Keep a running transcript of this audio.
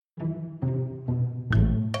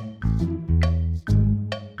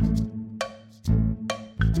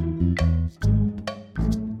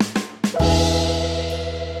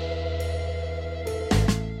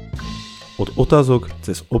otázok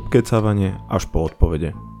cez obkecávanie až po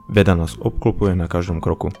odpovede. Veda nás obklopuje na každom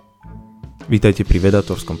kroku. Vítajte pri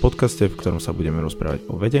vedatorskom podcaste, v ktorom sa budeme rozprávať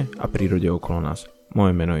o vede a prírode okolo nás.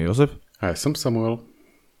 Moje meno je Jozef. A ja som Samuel.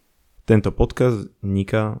 Tento podcast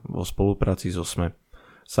vzniká vo spolupráci so SME.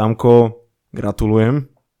 Samko,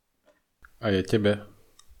 gratulujem. A je tebe.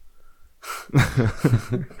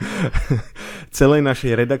 Celej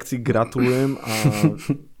našej redakcii gratulujem a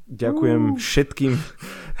ďakujem všetkým.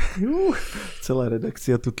 Celá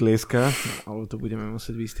redakcia tu tlieska, ale to budeme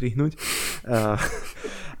musieť vystrihnúť.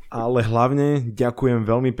 Ale hlavne ďakujem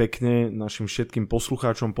veľmi pekne našim všetkým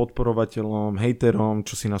poslucháčom, podporovateľom, hejterom,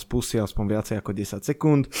 čo si nás pustia aspoň viacej ako 10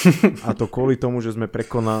 sekúnd. A to kvôli tomu, že sme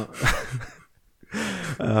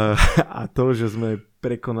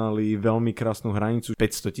prekonali veľmi krásnu hranicu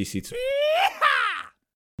 500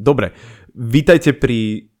 000. Dobre, vítajte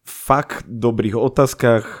pri fakt dobrých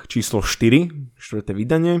otázkach číslo 4, štvrté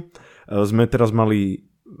vydanie. Sme teraz mali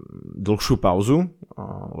dlhšiu pauzu,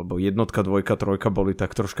 lebo jednotka, dvojka, trojka boli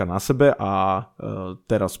tak troška na sebe a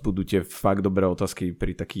teraz budú tie fakt dobré otázky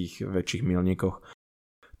pri takých väčších milníkoch.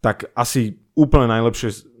 Tak asi úplne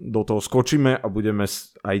najlepšie do toho skočíme a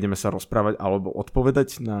ideme sa rozprávať alebo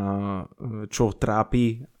odpovedať na čo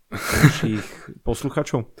trápi našich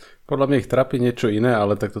posluchačov. Podľa mňa ich trápi niečo iné,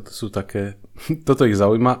 ale tak toto ich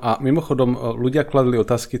zaujíma. A mimochodom, ľudia kladli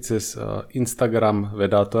otázky cez Instagram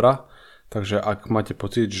Vedátora, takže ak máte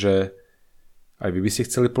pocit, že aj vy by ste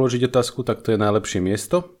chceli položiť otázku, tak to je najlepšie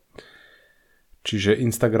miesto. Čiže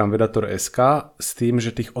Instagram Vedator.sk s tým,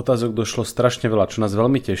 že tých otázok došlo strašne veľa, čo nás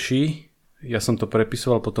veľmi teší. Ja som to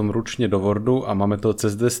prepisoval potom ručne do Wordu a máme to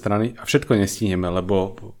cez 2 strany a všetko nestihneme,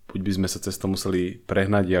 lebo buď by sme sa cez to museli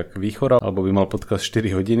prehnať jak výchora, alebo by mal podcast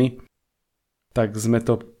 4 hodiny. Tak sme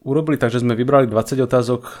to urobili, takže sme vybrali 20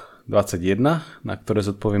 otázok, 21, na ktoré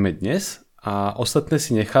zodpovieme dnes a ostatné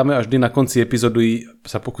si necháme a vždy na konci epizódy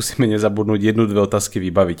sa pokúsime nezabudnúť 1-2 otázky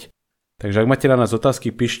vybaviť. Takže ak máte na nás otázky,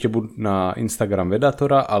 píšte buď na Instagram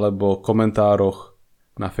Vedátora alebo v komentároch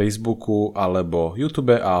na Facebooku alebo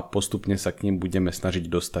YouTube a postupne sa k ním budeme snažiť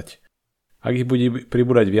dostať. Ak ich bude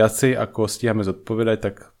pribúdať viacej, ako stíhame zodpovedať,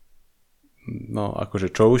 tak no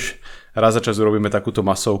akože čo už, raz za čas urobíme takúto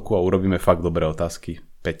masovku a urobíme fakt dobré otázky.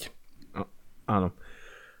 5. Áno.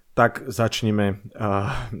 Tak začneme.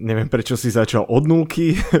 Neviem, prečo si začal od 0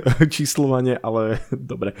 číslovanie, ale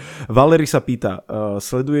dobre. Valery sa pýta,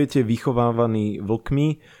 sledujete Vychovávaný vlkmi,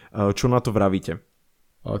 čo na to vravíte?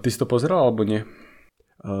 Ty si to pozeral alebo nie?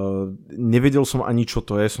 Nevedel som ani čo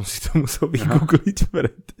to je, som si to musel vygoogliť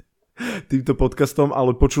pred týmto podcastom,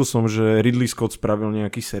 ale počul som, že Ridley Scott spravil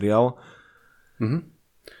nejaký seriál.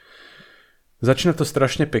 Začína to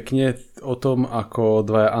strašne pekne o tom, ako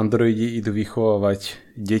dvaja androidi idú vychovávať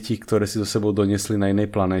deti, ktoré si so sebou doniesli na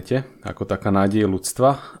inej planéte, ako taká nádej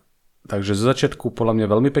ľudstva. Takže zo začiatku podľa mňa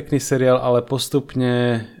veľmi pekný seriál, ale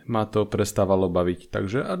postupne ma to prestávalo baviť.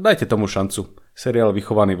 Takže dajte tomu šancu. Seriál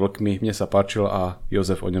Vychovaný vlkmi, mne sa páčil a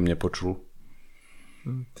Jozef o ňom nepočul.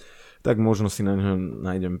 Tak možno si na ňo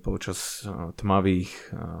nájdem počas tmavých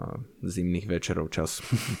zimných večerov čas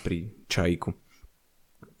pri čajíku.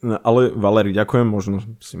 No, ale Valery, ďakujem, možno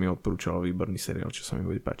si mi odporúčala výborný seriál, čo sa mi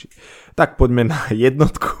bude páčiť. Tak poďme na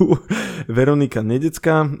jednotku. Veronika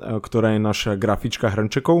Nedecká, ktorá je naša grafička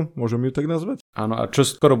hrnčekov, môžem ju tak nazvať? Áno, a čo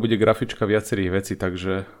skoro bude grafička viacerých vecí,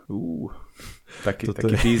 takže taký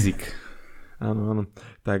tízik. Áno.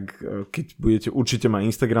 Tak keď budete určite mať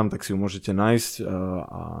Instagram, tak si ju môžete nájsť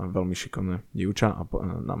a veľmi šikovné dievča a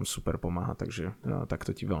nám super pomáha, takže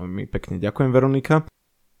takto ti veľmi pekne ďakujem, Veronika.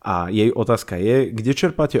 A jej otázka je, kde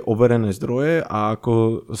čerpáte overené zdroje a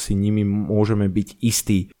ako si nimi môžeme byť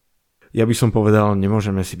istí? Ja by som povedal,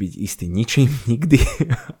 nemôžeme si byť istí ničím, nikdy,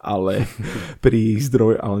 ale pri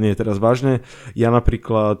ale nie teraz vážne. Ja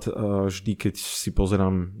napríklad vždy, keď si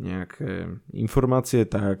pozerám nejaké informácie,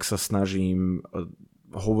 tak sa snažím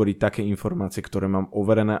hovoriť také informácie, ktoré mám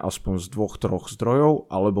overené aspoň z 2-3 zdrojov,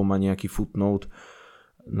 alebo má nejaký footnote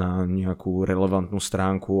na nejakú relevantnú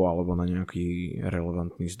stránku alebo na nejaký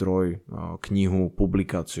relevantný zdroj, knihu,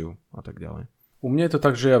 publikáciu a tak ďalej. U mňa je to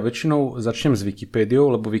tak, že ja väčšinou začnem s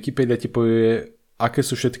Wikipédiou, lebo Wikipédia ti povie, aké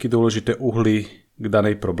sú všetky dôležité uhly k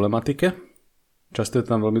danej problematike. Často je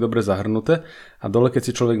to tam veľmi dobre zahrnuté a dole, keď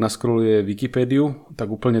si človek naskroluje Wikipédiu,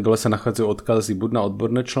 tak úplne dole sa nachádzajú odkazy buď na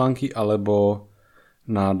odborné články alebo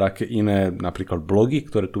na také iné, napríklad blogy,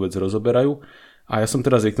 ktoré tú vec rozoberajú. A ja som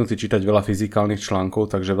teda zvyknutý čítať veľa fyzikálnych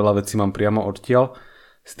článkov, takže veľa vecí mám priamo odtiaľ.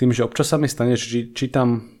 S tým, že občas sa mi stane, že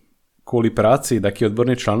čítam kvôli práci taký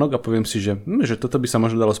odborný článok a poviem si, že toto by sa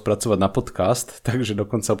možno dalo spracovať na podcast, takže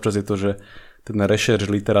dokonca občas je to, že ten rešerš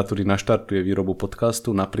literatúry naštartuje výrobu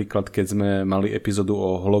podcastu, napríklad keď sme mali epizódu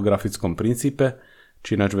o holografickom princípe,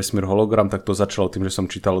 či ináč vesmír hologram, tak to začalo tým, že som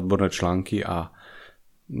čítal odborné články a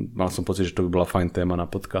mal som pocit, že to by bola fajn téma na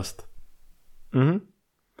podcast. Mhm.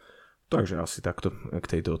 Takže asi takto k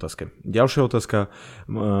tejto otázke. Ďalšia otázka,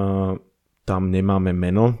 tam nemáme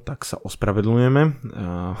meno, tak sa ospravedlňujeme.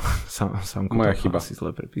 Samko moja chyba. Asi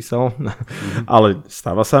zle prepísal, ale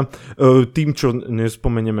stáva sa. Tým, čo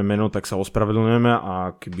nespomenieme meno, tak sa ospravedlňujeme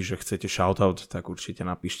a kebyže chcete shoutout, tak určite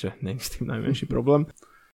napíšte, nie je s tým najmenší problém.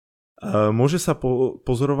 Môže sa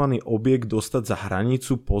pozorovaný objekt dostať za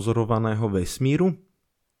hranicu pozorovaného vesmíru?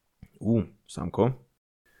 Samko?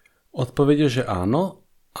 Odpovede, že áno,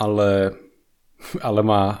 ale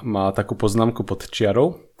má takú poznámku pod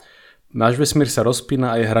čiarou. Náš vesmír sa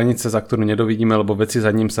rozpína a je hranica, za ktorú nedovidíme, lebo veci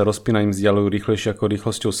za ním sa rozpínaním vzdialujú rýchlejšie ako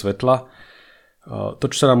rýchlosťou svetla. To,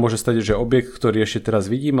 čo sa nám môže stať, je, že objekt, ktorý ešte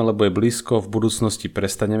teraz vidíme, lebo je blízko, v budúcnosti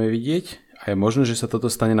prestaneme vidieť a je možné, že sa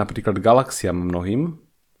toto stane napríklad galaxiám mnohým,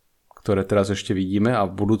 ktoré teraz ešte vidíme a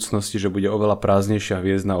v budúcnosti, že bude oveľa prázdnejšia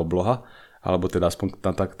hviezdna obloha, alebo teda aspoň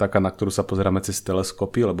taká, na ktorú sa pozeráme cez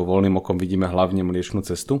teleskopy, lebo voľným okom vidíme hlavne Mliečnú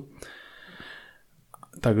cestu.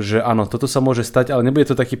 Takže áno, toto sa môže stať, ale nebude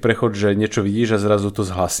to taký prechod, že niečo vidíš a zrazu to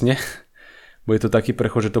zhasne. Bude to taký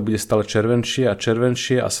prechod, že to bude stále červenšie a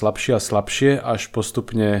červenšie a slabšie, až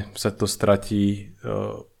postupne sa to stratí,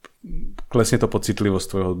 klesne to pod citlivosť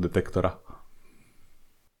tvojho detektora.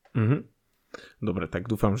 Mhm. Dobre,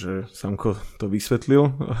 tak dúfam, že Samko to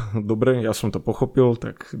vysvetlil. Dobre, ja som to pochopil,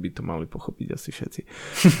 tak by to mali pochopiť asi všetci.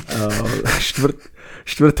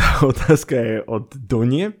 Štvrtá otázka je od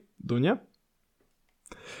Donia.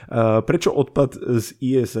 Prečo odpad z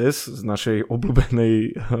ISS, z našej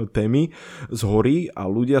obľúbenej témy, zhorí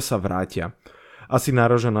a ľudia sa vrátia? Asi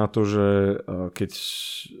náraža na to, že keď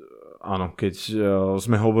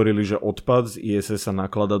sme hovorili, že odpad z ISS sa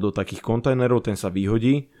nakladá do takých kontajnerov, ten sa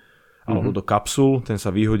vyhodí, alebo do kapsul, ten sa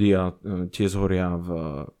vyhodí a tie zhoria v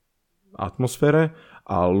atmosfére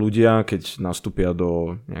a ľudia, keď nastúpia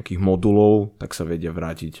do nejakých modulov, tak sa vedia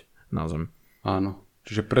vrátiť na Zem. Áno.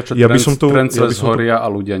 Čiže prečo trence zhoria a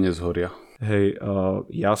ľudia nezhoria? Hej,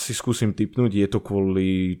 ja si skúsim tipnúť, je to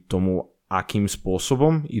kvôli tomu, akým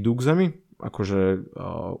spôsobom idú k Zemi? Akože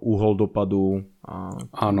úhol dopadu a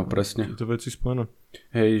áno, presne. Tieto veci spojené.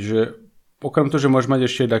 Hej, že okrem toho, že môžeš mať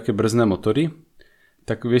ešte také brzdné motory,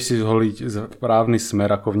 tak vieš si zholiť správny smer,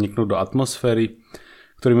 ako vniknúť do atmosféry,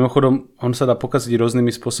 ktorý mimochodom, on sa dá pokaziť rôznymi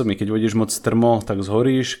spôsobmi. Keď vodíš moc strmo, tak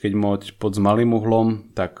zhoríš, keď moc pod s malým uhlom,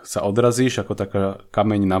 tak sa odrazíš ako taká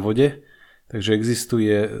kameň na vode. Takže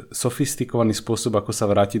existuje sofistikovaný spôsob, ako sa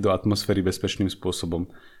vrátiť do atmosféry bezpečným spôsobom.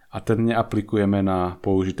 A ten neaplikujeme na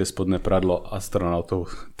použité spodné pradlo astronautov.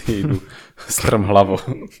 Tí idú strm hlavo.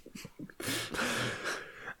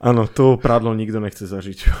 Áno, to prádlo nikto nechce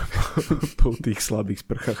zažiť po tých slabých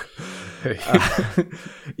sprchách.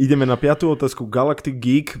 Ideme na 5. otázku. Galactic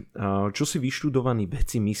Geek. Čo si vyštudovaní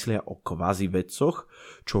vedci myslia o kvázi vedcoch,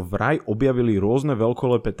 čo vraj objavili rôzne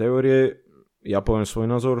veľkolepé teórie? Ja poviem svoj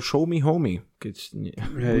názor, show me homie.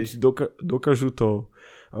 Keď dokážu to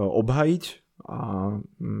obhajiť a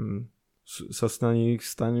sa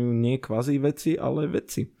stanú nie kvázi vedci, ale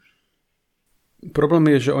vedci.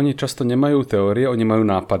 Problém je, že oni často nemajú teórie, oni majú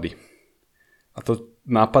nápady. A to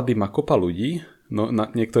nápady má kopa ľudí, no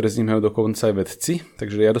niektoré z nich majú dokonca aj vedci,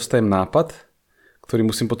 takže ja dostajem nápad, ktorý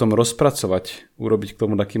musím potom rozpracovať, urobiť k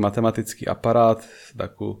tomu taký matematický aparát,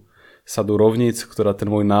 takú sadu rovníc, ktorá ten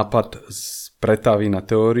môj nápad pretaví na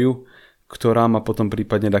teóriu, ktorá má potom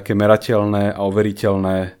prípadne také merateľné a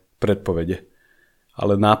overiteľné predpovede.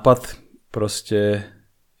 Ale nápad proste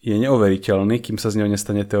je neoveriteľný, kým sa z neho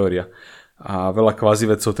nestane teória. A veľa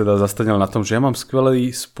kvázivedcov teda zastanil na tom, že ja mám skvelý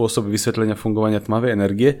spôsob vysvetlenia fungovania tmavej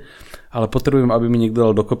energie, ale potrebujem, aby mi niekto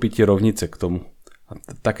dal dokopy tie rovnice k tomu. A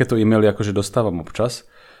takéto e-maily akože dostávam občas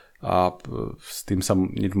a s tým sa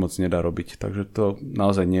nič moc nedá robiť. Takže to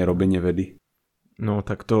naozaj nie je robenie vedy. No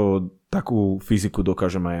tak to takú fyziku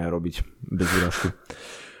dokážem aj ja robiť bez výražku.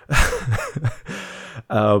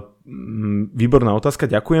 Výborná otázka,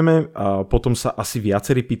 ďakujeme. Potom sa asi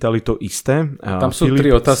viacerí pýtali to isté. Tam sú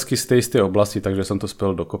 3 otázky z tej istej oblasti, takže som to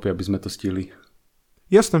spel dokopy, aby sme to stihli.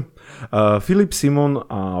 Jasné. Filip, Simon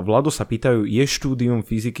a Vlado sa pýtajú, je štúdium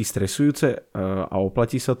fyziky stresujúce a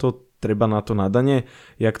oplatí sa to? Treba na to nadanie?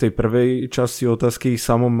 Jak tej prvej časti otázky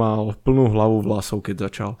Samo mal plnú hlavu vlasov, keď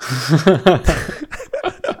začal.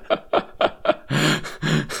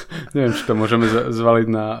 Neviem, či to môžeme zvaliť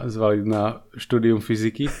na štúdium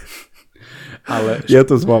fyziky. Ale ja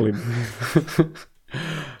to zvalím.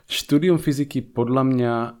 Štúdium fyziky podľa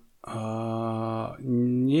mňa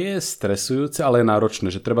nie je stresujúce, ale je náročné,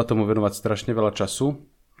 že treba tomu venovať strašne veľa času,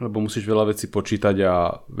 lebo musíš veľa vecí počítať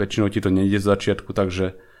a väčšinou ti to nejde z začiatku,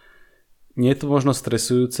 takže nie je to možno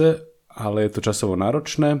stresujúce, ale je to časovo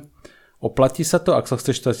náročné. Oplatí sa to, ak sa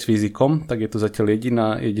chceš stať fyzikom, tak je to zatiaľ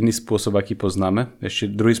jediný spôsob, aký poznáme.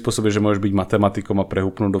 Ešte druhý spôsob je, že môžeš byť matematikom a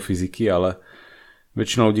prehúpnúť do fyziky, ale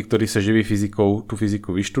väčšina ľudí, ktorí sa živí fyzikou, tú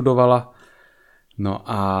fyziku vyštudovala. No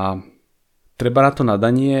a treba na to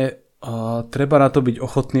nadanie, treba na to byť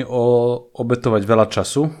ochotný obetovať veľa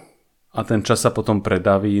času a ten čas sa potom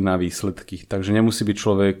predaví na výsledky. Takže nemusí byť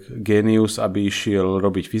človek génius, aby išiel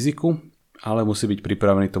robiť fyziku, ale musí byť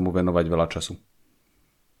pripravený tomu venovať veľa času.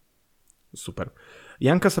 Super.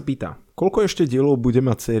 Janka sa pýta, koľko ešte dielov bude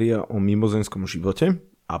mať séria o mimozemskom živote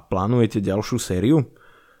a plánujete ďalšiu sériu?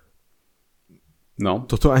 No.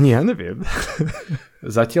 Toto ani ja neviem.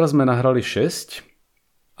 Zatiaľ sme nahrali 6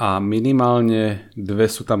 a minimálne 2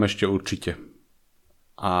 sú tam ešte určite.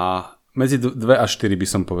 A medzi 2 a 4 by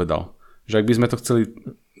som povedal. Že ak by sme to chceli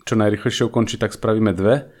čo najrýchlejšie ukončiť, tak spravíme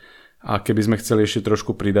 2. A keby sme chceli ešte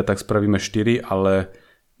trošku pridať, tak spravíme 4, ale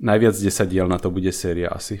najviac 10 diel na to bude séria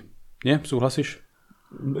asi. Nie? Súhlasíš?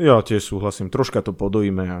 Ja tiež súhlasím. Troška to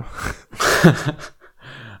podojíme.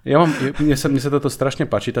 Mne sa toto strašne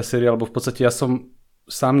páči, tá séria, lebo v podstate ja som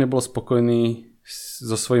sám nebol spokojný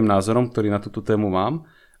so svojím názorom, ktorý na túto tému mám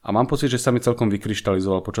a mám pocit, že sa mi celkom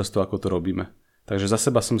vykryštalizoval počas toho, ako to robíme. Takže za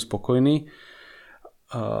seba som spokojný.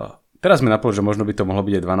 Teraz mi napadlo, že možno by to mohlo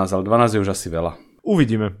byť aj 12, ale 12 je už asi veľa.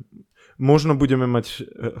 Uvidíme. Možno budeme mať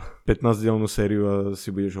 15-dielnú sériu a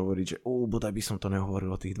si budeš hovoriť, že bodaj by som to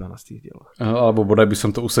nehovoril o tých 12 dieloch. Alebo bodaj by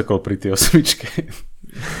som to usekol pri tej 8.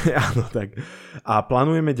 Áno, tak. A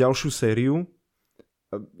plánujeme ďalšiu sériu.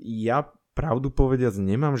 Ja pravdu povediac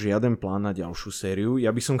nemám žiaden plán na ďalšiu sériu.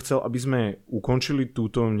 Ja by som chcel, aby sme ukončili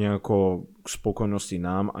túto nejako k spokojnosti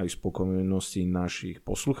nám aj spokojnosti našich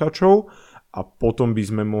posluchačov a potom by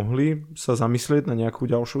sme mohli sa zamyslieť na nejakú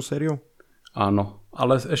ďalšiu sériu. Áno,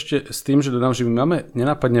 ale ešte s tým, že dodám, že my máme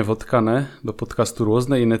nenápadne vodkané do podcastu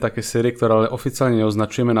rôzne iné také série, ktoré ale oficiálne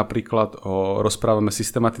neoznačujeme, napríklad rozprávame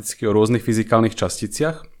systematicky o rôznych fyzikálnych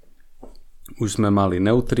časticiach. Už sme mali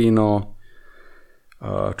neutríno,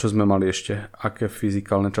 čo sme mali ešte, aké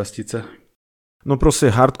fyzikálne častice? No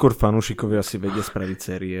proste hardcore fanúšikovia si vedia spraviť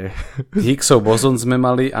série. Higgsov bozon sme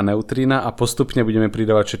mali a neutrína a postupne budeme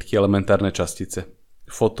pridávať všetky elementárne častice.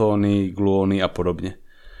 Fotóny, gluóny a podobne.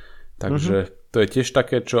 Takže to je tiež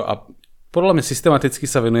také, čo... A podľa mňa systematicky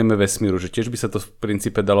sa venujeme vesmíru, že tiež by sa to v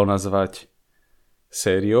princípe dalo nazvať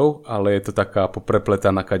sériou, ale je to taká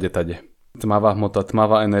poprepletaná kade-tade. Tmavá hmota,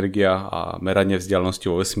 tmavá energia a meranie vzdialenosti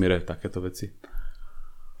vo vesmíre, takéto veci.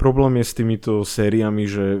 Problém je s týmito sériami,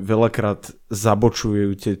 že veľakrát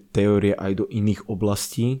zabočujú tie teórie aj do iných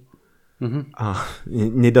oblastí a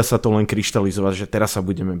nedá sa to len kryštalizovať, že teraz sa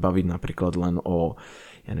budeme baviť napríklad len o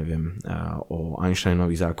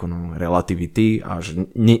Einsteinový zákon relativity a že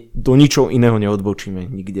do ničoho iného neodbočíme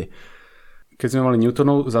nikde. Keď sme mali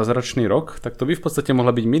Newtonov zázračný rok, tak to by v podstate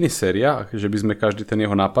mohla byť miniséria, že by sme každý ten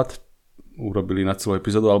jeho nápad urobili na celú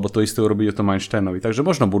epizódu, alebo to isté urobiť o tom Einsteinovi. Takže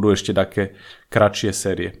možno budú ešte také kratšie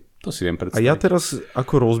série. To si viem predstaviť. A ja teraz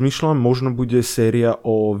ako rozmýšľam, možno bude séria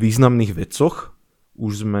o významných vedcoch.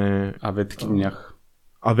 Už sme... A vedkyniach.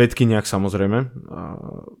 A vedkyniach samozrejme.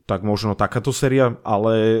 Tak možno takáto séria,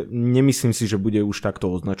 ale nemyslím si, že bude už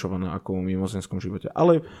takto označovaná ako v mimozemskom živote.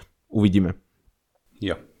 Ale uvidíme.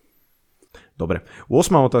 Ja. Dobre.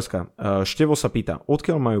 8. otázka. Števo sa pýta,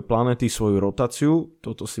 odkiaľ majú planéty svoju rotáciu?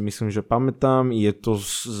 Toto si myslím, že pamätám. Je to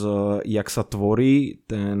jak sa tvorí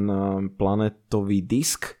ten planetový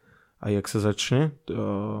disk a jak sa začne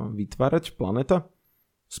vytvárať planéta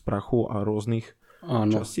z prachu a rôznych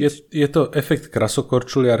častíc. Je to efekt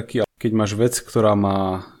krasokorčuliarky. Keď máš vec, ktorá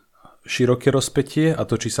má široké rozpätie a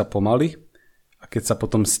točí sa pomaly, a keď sa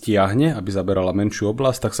potom stiahne, aby zaberala menšiu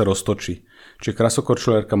oblasť, tak sa roztočí. Čiže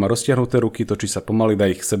krasokorčuliarka má roztiahnuté ruky, točí sa pomaly, dá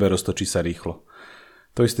ich k sebe, roztočí sa rýchlo.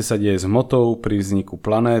 To isté sa deje s hmotou pri vzniku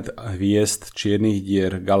planét, hviezd, čiernych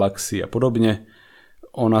dier, galaxií a podobne.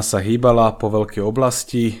 Ona sa hýbala po veľkej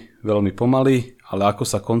oblasti, veľmi pomaly, ale ako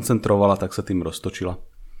sa koncentrovala, tak sa tým roztočila.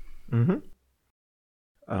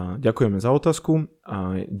 Ďakujeme za otázku.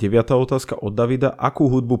 A 9. otázka od Davida. Akú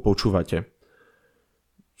hudbu počúvate?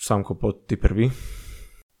 Sámko, poď ty prvý.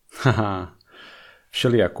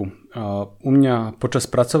 Všelijakú. U mňa počas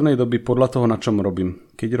pracovnej doby podľa toho, na čom robím.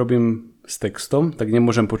 Keď robím s textom, tak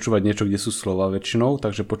nemôžem počúvať niečo, kde sú slova väčšinou,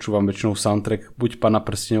 takže počúvam väčšinou soundtrack buď Pána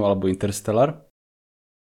prstenov alebo Interstellar.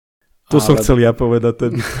 Som chcel ja povedať,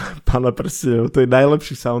 ten Pána prstenov. To je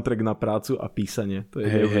najlepší soundtrack na prácu a písanie. To je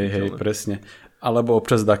hej, presne. alebo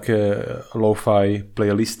občas také lo-fi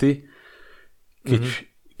playlisty.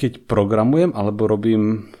 Keď programujem alebo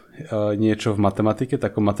robím niečo v matematike,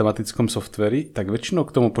 takom matematickom softveri, tak väčšinou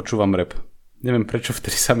k tomu počúvam rap. Neviem prečo,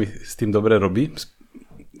 vtedy sa mi s tým dobre robí.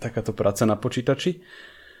 Takáto práca na počítači.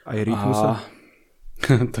 Aj rytmusa?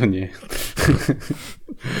 To nie.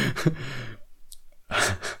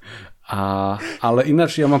 Ale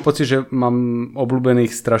ináč ja mám pocit, že mám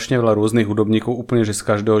obľúbených strašne veľa rôznych hudobníkov, úplne že z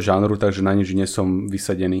každého žánru, takže na nič nie som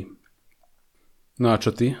vysadený. No a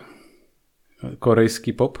čo ty?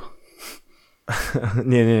 Korejský pop?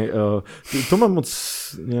 Nie, to ma moc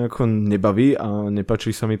nejako nebaví a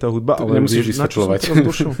nepáči sa mi tá hudba, ale nemusíš vysvetľovať.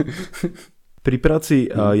 Pri práci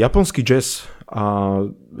japonský jazz a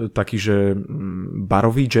taký, že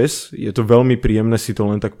barový jazz, je to veľmi príjemné si to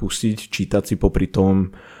len tak pustiť, čítať si popri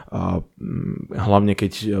tom, a hlavne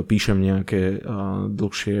keď píšem nejaké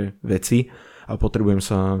dlhšie veci a potrebujem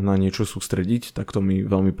sa na niečo sústrediť, tak to mi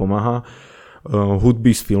veľmi pomáha.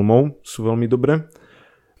 Hudby z filmov sú veľmi dobré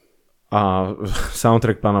a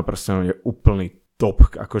soundtrack Pána prstenov je úplný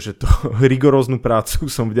top, akože to rigoróznu prácu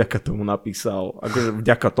som vďaka tomu napísal, akože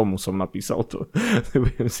vďaka tomu som napísal to,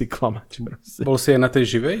 nebudem si klamať. Proste. Bol si aj na tej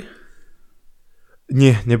živej?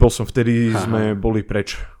 Nie, nebol som, vtedy sme boli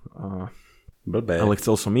preč. Blbé. Ale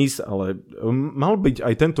chcel som ísť, ale mal byť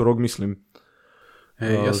aj tento rok, myslím.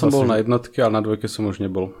 Hej, ja som bol na jednotke, ale na dvojke som už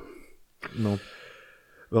nebol. No,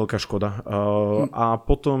 veľká škoda. A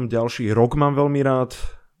potom ďalší rok mám veľmi rád.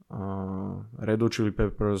 Red Hot Chili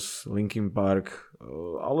Peppers, Linkin Park,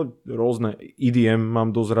 ale rôzne EDM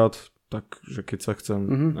mám dosť rád, takže keď sa chcem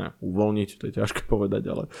uvoľniť, to je ťažké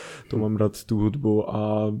povedať, ale to mám rád tú hudbu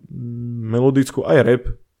a melodickú aj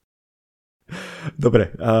rap.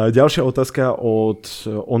 Dobre, ďalšia otázka od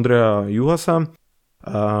Ondreja Juhasa.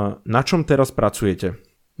 Na čom teraz pracujete?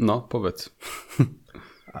 No, povedz.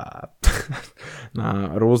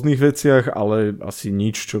 Na rôznych veciach, ale asi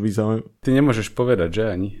nič, čo by zaujímalo. Ty nemôžeš povedať, že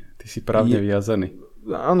ani? Ty si právne viazaný.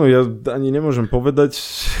 Áno, ja ani nemôžem povedať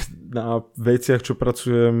na veciach, čo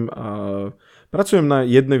pracujem. Pracujem na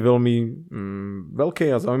jednej veľmi veľkej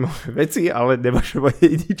a zaujímavej veci, ale nemôžem ani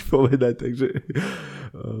nič povedať, takže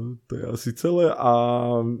to je asi celé. A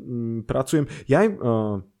pracujem...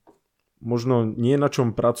 možno nie na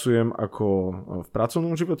čom pracujem ako v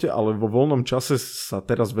pracovnom živote, ale vo voľnom čase sa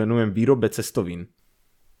teraz venujem výrobe cestovín.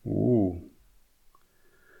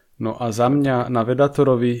 No a za mňa na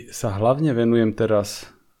Vedatorovi sa hlavne venujem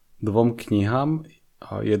teraz 2 knihám.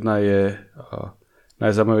 Jedna je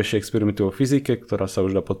Najzaujímavejšie experimenty o fyzike, ktorá sa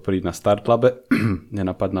už dá podporiť na Startlabe,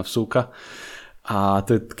 nenapadná vsúka. A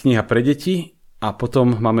to je kniha pre deti. A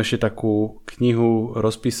potom mám ešte takú knihu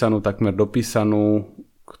rozpísanú, takmer dopísanú,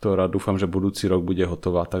 ktorá dúfam, že budúci rok bude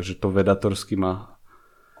hotová. Takže to vedatorsky ma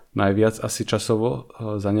najviac asi časovo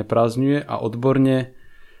zaneprázdňuje. A odborne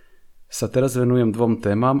sa teraz venujem 2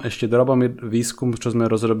 témam. Ešte dorábam výskum, čo sme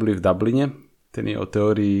rozrobili v Dubline. Ten je o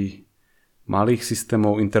teórii malých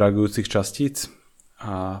systémov interagujúcich častíc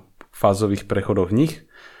a fázových prechodov v nich.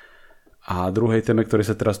 A druhej téme, ktorej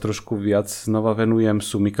sa teraz trošku viac znova venujem,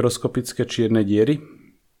 sú mikroskopické čierne diery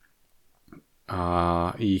a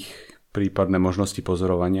ich prípadné možnosti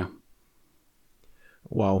pozorovania.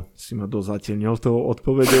 Wow, si ma dozatienil toho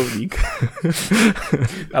odpovedovník.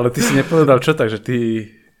 Ale ty si nepovedal čo, takže ty,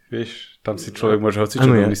 vieš, tam si človek môže hocičo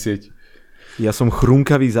domyslieť. Ja som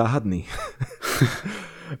chrúnkavý záhadný.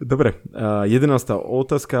 Dobre, 11.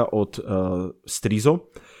 otázka od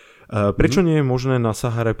Strizo. Prečo nie je možné na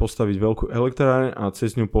Sahare postaviť veľkú elektráreň a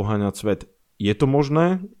cez ňu poháňať svet? Je to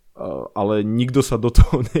možné, ale nikto sa do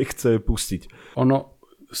toho nechce pustiť. Ono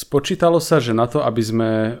spočítalo sa, že na to, aby sme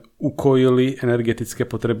ukojili energetické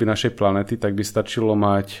potreby našej planety, tak by stačilo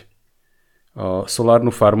mať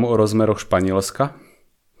solárnu farmu o rozmeroch Španielska,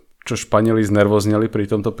 čo Španieli znervozneli pri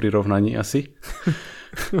tomto prirovnaní asi.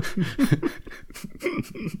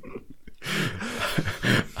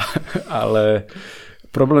 Ale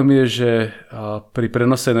problém je, že pri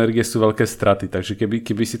prenose energie sú veľké straty, takže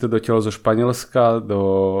keby si to dotiahol zo Španielska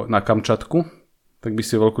na Kamčatku, tak by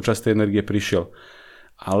si veľkú časť tej energie prišiel.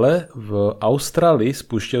 Ale v Austrálii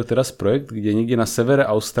spúšťajú teraz projekt, kde niekde na severe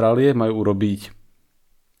Austrálie majú urobiť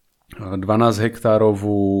 12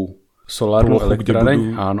 hektárovú solárnu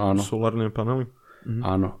elektráreň. Áno. Solárne panely.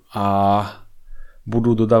 Áno. A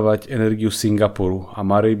budú dodávať energiu Singapuru a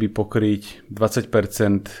mali by pokryť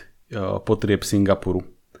 20% potrieb Singapuru.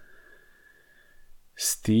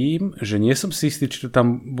 S tým, že nie som si istý, či to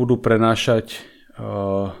tam budú prenášať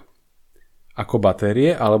ako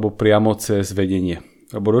batérie alebo priamo cez vedenie.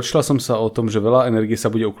 Lebo dočítal som sa o tom, že veľa energie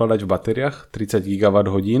sa bude ukladať v batériách, 30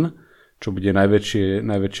 GWh, čo bude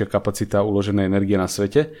najväčšia kapacita uloženej energie na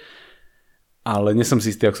svete. ale nie som si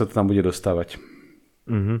istý, ako sa to tam bude dostávať.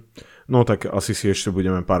 No tak asi si ešte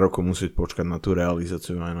budeme pár rokov musieť počkať na tú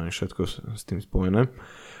realizáciu aj na všetko s tým spojené.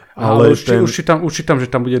 Ale už čítam,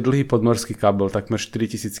 že tam bude dlhý podmorský kábel, takmer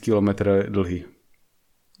 4000 km dlhý.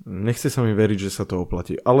 Nechce sa mi veriť, že sa to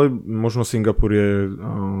oplatí. Ale možno Singapur je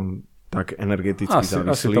tak energeticky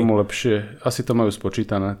závislý. Asi to majú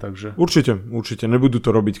spočítané. Takže... Určite. Nebudú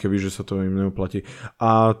to robiť, keby že sa to im neoplatí.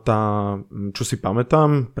 A čo si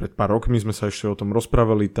pamätám, pred pár rokmi sme sa ešte o tom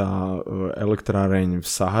rozprávali, tá elektráreň v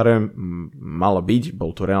Sahare mala byť,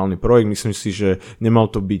 bol to reálny projekt. Myslím si, že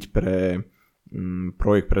nemal to byť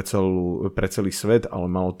projekt pre celý svet, ale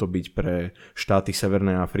malo to byť pre štáty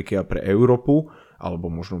Severnej Afriky a pre Európu,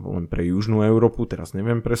 alebo možno len pre Južnú Európu, teraz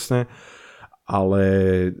neviem presne, ale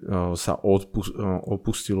sa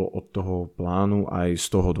opustilo od toho plánu aj z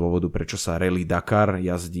toho dôvodu, prečo sa Rally Dakar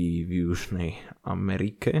jazdí v Južnej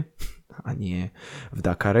Amerike a nie v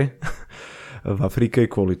Dakare v Afrike,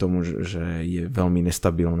 kvôli tomu, že je veľmi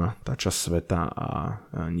nestabilná tá časť sveta a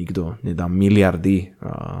nikto nedá miliardy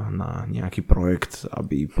na nejaký projekt,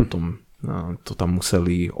 aby potom to tam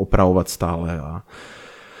museli opravovať stále a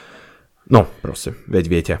no, proste, veď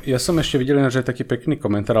viete. Ja som ešte videl, že je taký pekný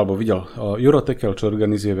komentár, alebo videl. Juro Tekel, čo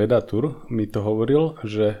organizuje Vedatur, mi to hovoril,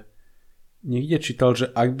 že niekde čítal,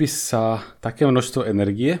 že ak by sa také množstvo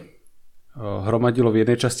energie hromadilo v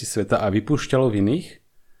jednej časti sveta a vypúšťalo v iných,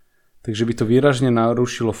 takže by to výražne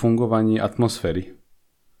narušilo fungovanie atmosféry.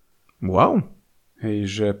 Wow. Hej,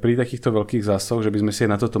 že pri takýchto veľkých zásahoch, že by sme si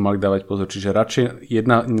aj na toto mali dávať pozor. Čiže radšej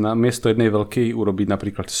na miesto jednej veľkej urobiť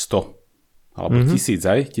napríklad 100. Alebo 1000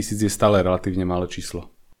 aj. 1000 je stále relatívne malé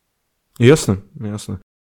číslo. Jasné.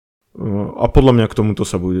 A podľa mňa k tomuto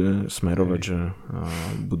sa bude smerovať, že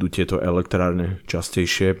budú tieto elektrárne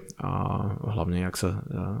častejšie a hlavne jak sa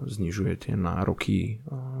znižuje tie nároky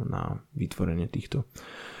na vytvorenie týchto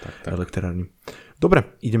elektrární. Dobre,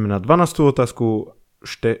 ideme na 12. otázku.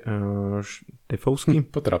 Štefovský?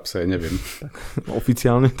 Potrap sa, ja neviem. Tak,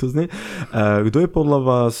 oficiálne to znie. Kto je podľa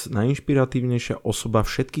vás najinšpiratívnejšia osoba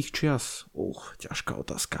všetkých čias? Ťažká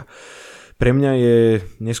otázka. Pre mňa je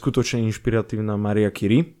neskutočne inšpiratívna Maria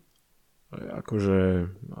Curie. Akože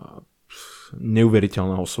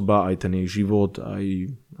neuveriteľná osoba, aj ten jej život,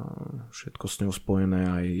 aj všetko s ňou spojené,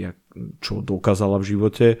 aj čo dokázala v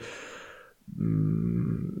živote.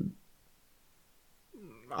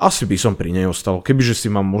 Asi by som pri nej ostal. Kebyže si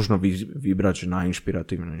mám možno vybrať, že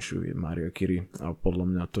najinšpiratívnejšiu je Maria Curie. A podľa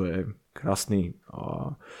mňa to je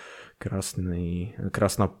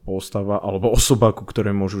krásna postava alebo osoba, ku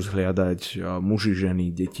ktorej môžu zhliadať muži, ženy,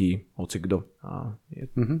 deti, hocikdo.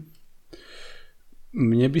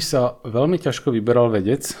 Mne by sa veľmi ťažko vyberal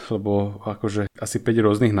vedec, lebo akože asi 5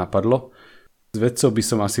 rôznych napadlo. Z vedcov by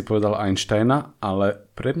som asi povedal Einsteina, ale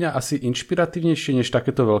pre mňa asi inšpiratívnejšie než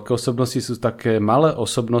takéto veľké osobnosti sú také malé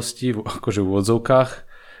osobnosti, akože v úvodzovkách.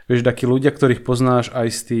 Vieš, takí ľudia, ktorých poznáš aj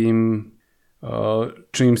s tým,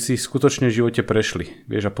 čím si skutočne v živote prešli.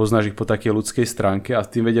 Vieš, a poznáš ich po takej ľudskej stránke a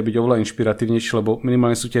tým vedia byť oveľa inšpiratívnejšie, lebo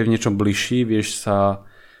minimálne sú ti aj v niečom bližší, vieš sa...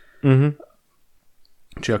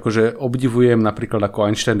 Či akože obdivujem napríklad, ako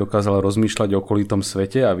Einstein dokázal rozmýšľať o okolitom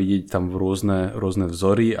svete a vidieť tam rôzne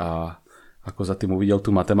vzory a ako za tým uvidel tú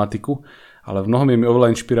matematiku, ale v mnohom je mi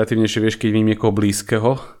oveľa inšpiratívnejšie, vieš, keď vidím niekoho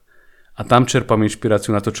blízkeho a tam čerpám inšpiráciu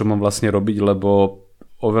na to, čo mám vlastne robiť, lebo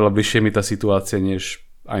oveľa bližšie mi tá situácia než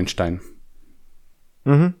Einstein.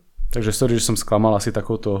 Takže sorry, že som sklamal asi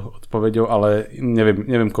takouto odpoveďou, ale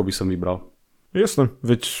neviem, koho by som vybral. Jasné,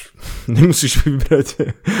 veď nemusíš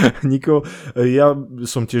vybrať nikoho. Ja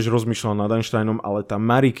som tiež rozmýšľal nad Einsteinom, ale tá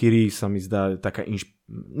Marie Curie sa mi zdá taká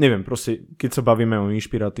neviem, proste, keď sa bavíme o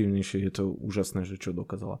inšpiratívnejšie, je to úžasné, že čo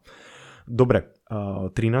dokázala. Dobre,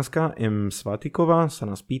 13. M. Svatiková sa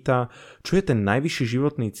nás pýta, čo je ten najvyšší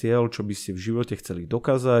životný cieľ, čo by ste v živote chceli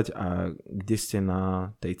dokázať a kde ste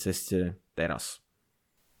na tej ceste teraz?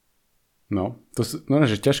 No, to sú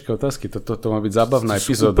že ťažké otázky, to má byť zábavná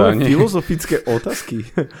epizóda. To sú filozofické otázky.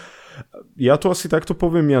 Ja to asi takto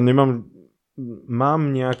poviem,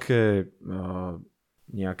 mám nejaké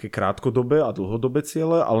krátkodobé a dlhodobé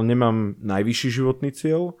ciele, ale nemám najvyšší životný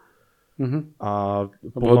cieľ. A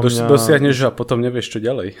dosiahneš a potom nevieš, čo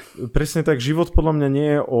ďalej. Presne tak, život podľa mňa nie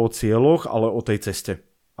je o cieľoch, ale o tej ceste.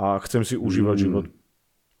 A chcem si užívať život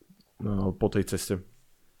po tej ceste.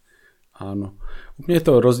 Áno. U mňa je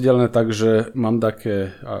to rozdelené tak, že mám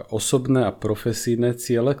také osobné a profesijné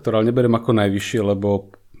ciele, ktoré ale neberiem ako najvyššie,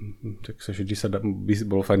 lebo tak sa vždy by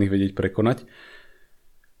bolo fajn ich vedieť prekonať.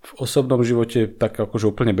 V osobnom živote tak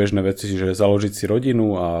akože úplne bežné veci, že založiť si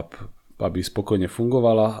rodinu a aby spokojne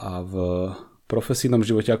fungovala, a v profesijnom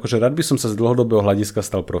živote akože rád by som sa z dlhodobého hľadiska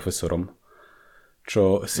stal profesorom.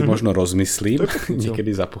 čo si možno rozmyslím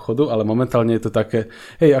niekedy za pochodu, ale momentálne je to také,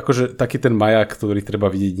 akože taký ten maják, ktorý treba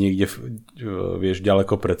vidieť niekde, vieš,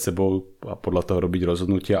 ďaleko pred sebou a podľa toho robiť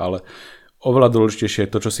rozhodnutia, ale oveľa dôležitejšie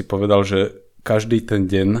je to, čo si povedal, že každý ten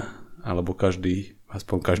deň, alebo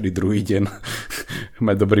aspoň každý druhý deň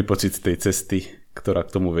mať dobrý pocit z tej cesty, ktorá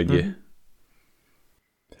k tomu vedie.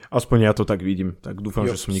 Aspoň ja to tak vidím, tak dúfam,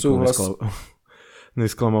 že som nikomu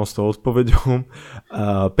nesklamal s tou odpoveďou.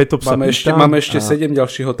 Petop sa pýta... Máme ešte 7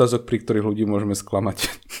 ďalších otázok, pri ktorých ľudí môžeme sklamať.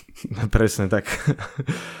 Presne tak.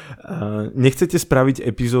 Nechcete spraviť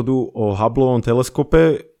epizódu o Hubbleovom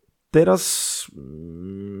teleskope? Teraz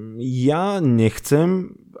ja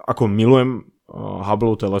nechcem, ako milujem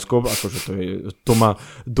Hubbleov teleskop, akože to ma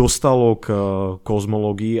dostalo k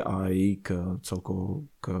kozmológii aj celkovo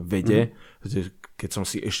k vede. Keď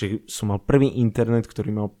som mal prvý internet,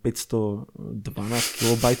 ktorý mal 512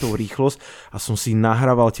 KB rýchlosť a som si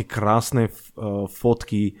nahrával tie krásne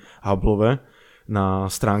fotky Hubbleové na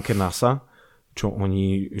stránke NASA, čo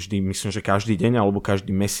oni vždy, myslím, že každý deň alebo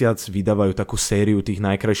každý mesiac vydávajú takú sériu tých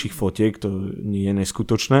najkrajších fotiek, to nie je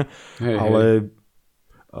neskutočné, ale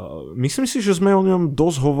myslím si, že sme o ňom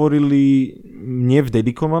dosť hovorili nie v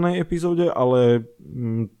dedikovanej epizóde, ale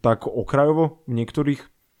tak okrajovo v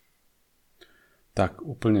niektorých. Tak,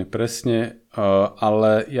 úplne presne,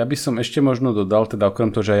 ale ja by som ešte možno dodal, teda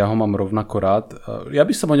okrem toho, že ja ho mám rovnako rád, ja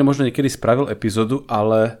by som o ňom možno niekedy spravil epizódu,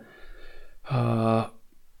 ale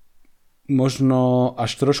možno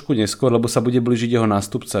až trošku neskôr, lebo sa bude blížiť jeho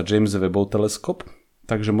nástupca James Webbov teleskop,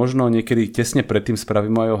 takže možno niekedy tesne predtým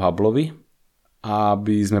spravím aj o Hubbleovi,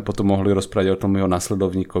 aby sme potom mohli rozprávať o tom jeho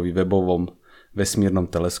nasledovníkovi Webbovom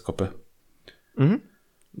vesmírnom teleskope.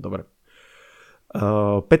 Dobre.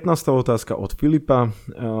 15. otázka od Filipa.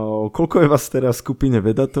 Koľko je vás teraz v skupine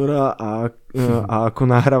Vedatora a ako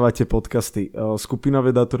nahrávate podcasty? Skupina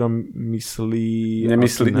Vedatora Nemyslí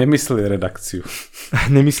redakciu.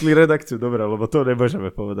 Nemyslí redakciu, dobre, lebo to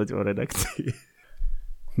nemôžeme povedať o redakcii.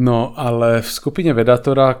 No, ale v skupine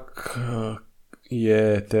Vedatora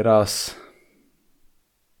je teraz,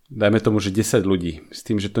 dajme tomu, že 10 ľudí. S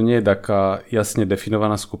tým, že to nie je taká jasne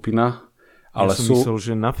definovaná skupina, ale ja som myslel,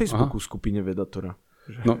 že na Facebooku skupine Vedatora.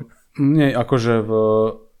 No, nie, akože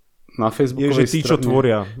na Facebookovej strane. Tí, čo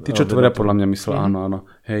tvoria. Tí, čo tvoria, podľa mňa myslia,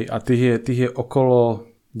 áno. Hej, a tých je okolo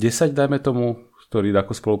 10, dajme tomu, ktorí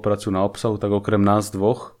ako spolupracujú na obsahu, tak okrem nás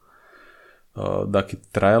dvoch, takí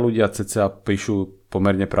traja ľudia cca píšu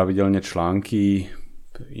pomerne pravidelne články,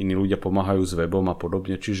 iní ľudia pomáhajú s webom a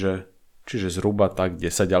podobne, čiže zhruba tak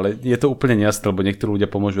 10, ale je to úplne nejasné, lebo niektorí ľudia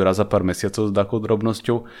pomôžu raz za pár mesiacov s takou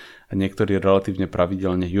drobnosťou a niektorí relatívne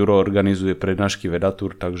pravidelne. Juro organizuje prednášky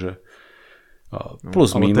Vedatúr, takže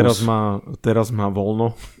plus ale minus. Teraz má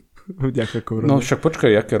voľno. Vďaka korone. No však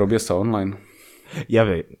počkaj, aké robia sa online. Ja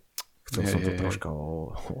viem. Chcel som to troška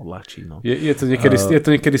odľahčiť. No. Je to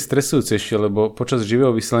niekedy stresujúcejšie, lebo počas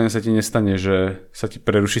živého vysielania sa ti nestane, že sa ti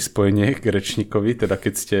preruší spojenie k rečníkovi, teda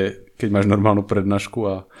keď máš normálnu prednášku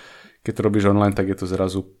a keď to robíš online, tak je to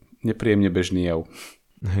zrazu nepríjemne bežný jav.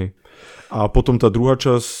 Hej. A potom tá druhá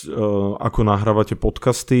časť, ako nahrávate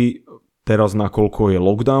podcasty, teraz nakoľko je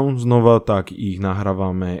lockdown znova, tak ich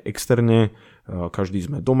nahrávame externe. Každý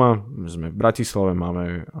sme doma, sme v Bratislave,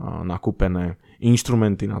 máme nakúpené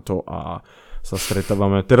inštrumenty na to a sa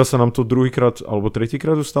stretávame. Teraz sa nám to druhýkrát alebo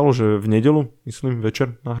tretíkrát stalo, že v nedeľu, myslím,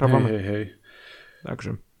 večer nahrávame. Hej.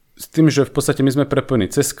 Takže... S tým, že v podstate my sme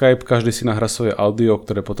prepojení cez Skype, každý si nahrá svoje audio,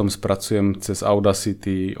 ktoré potom spracujem cez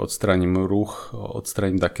Audacity, odstraním ruch,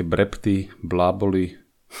 odstraním také brepty, bláboli,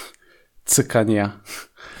 ckania.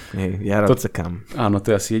 Ja rád cekám. Áno,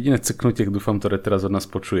 to je asi jediné cknutie, dúfam, ktoré teraz od nás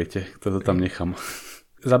počujete, ktoré to tam nechám.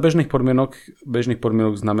 Za bežných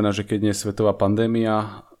podmienok znamená, že keď nie je svetová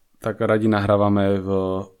pandémia, tak radi nahrávame v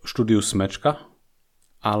štúdiu Smečka,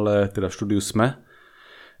 ale teda v štúdiu Sme,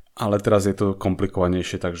 ale teraz je to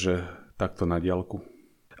komplikovanejšie, takže takto na diaľku.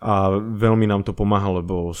 A veľmi nám to pomáha,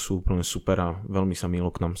 lebo sú úplne super a veľmi sa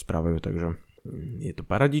milo k nám správajú, takže je to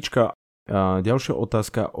paradička. A ďalšia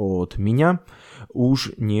otázka od Miňa.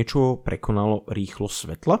 Už niečo prekonalo rýchlosť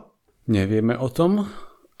svetla? Nevieme o tom.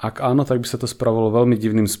 Ak áno, tak by sa to spravilo veľmi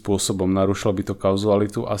divným spôsobom. Narúšalo by to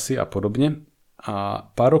kauzalitu asi a podobne. A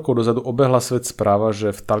pár rokov dozadu obehla svet správa,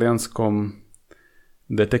 že v talianskom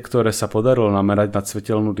detektore sa podarilo namerať nad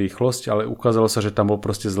svetelnú rýchlosť, ale ukázalo sa, že tam bol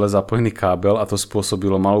proste zle zapojený kábel a to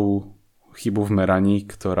spôsobilo malú chybu v meraní,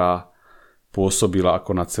 ktorá pôsobila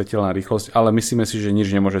ako nadsvetelná rýchlosť, ale myslíme si, že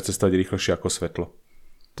nič nemôže cestovať rýchlejšie ako svetlo.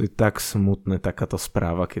 To je tak smutné, takáto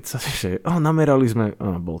správa, keď sa namerali sme,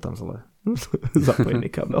 bol tam zle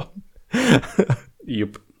zapojený kábel.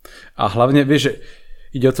 Jup. A hlavne, vieš, že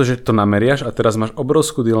ide o to, že to nameriaš a teraz máš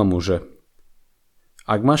obrovskú dilemu, že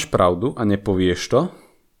Ak máš pravdu a nepovieš to,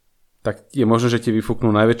 tak je možné, že ti vyfúknú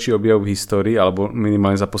najväčší objav v histórii, alebo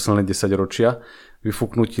minimálne za posledné 10 ročia,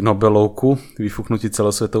 vyfúknú ti Nobelovku, vyfúknú ti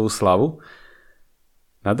celosvetovú slavu.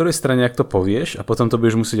 Na druhej strane, ak to povieš a potom to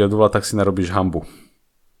budeš musieť odvolať, tak si narobíš hanbu.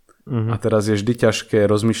 A teraz je vždy ťažké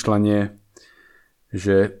rozmýšľanie,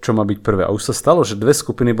 že čo má byť prvé. A už sa stalo, že dve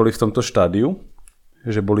skupiny boli v tomto štádiu,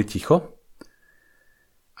 že boli ticho.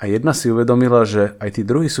 A jedna si uvedomila, že aj tí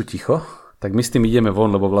druhí sú ticho, tak my s tým ideme von,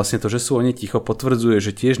 lebo vlastne to, že sú oni ticho, potvrdzuje,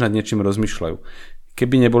 že tiež nad niečím rozmýšľajú.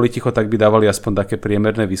 Keby neboli ticho, tak by dávali aspoň také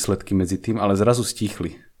priemerné výsledky medzi tým, ale zrazu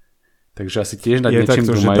stichli. Takže asi tiež nad niečím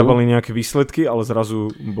dumajú. Je takto, že dávali nejaké výsledky, ale zrazu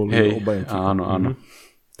boli obaja ticho. Áno.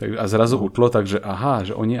 A zrazu utlo, takže aha,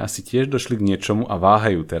 že oni asi tiež došli k niečomu a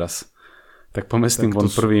váhajú teraz. Tak poďme s tým von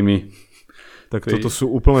prvými. Tak toto sú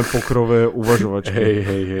úplne pokrové uvažovačky.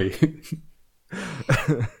 Hej.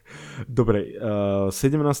 Dobre,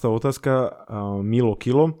 17. otázka, Milo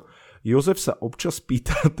Kilo. Jozef sa občas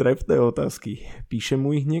pýta trefné otázky. Píše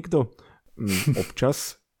mu ich niekto?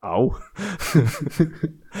 Občas. Au.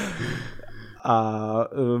 A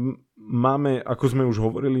máme, ako sme už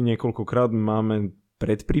hovorili niekoľkokrát, máme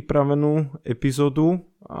predpripravenú epizódu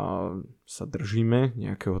a sa držíme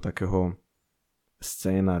nejakého takého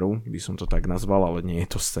scénaru, by som to tak nazval, ale nie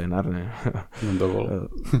je to scénar, ne? No dovol.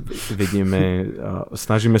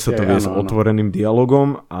 Snažíme sa to viesť otvoreným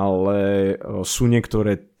dialogom, ale sú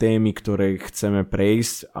niektoré témy, ktoré chceme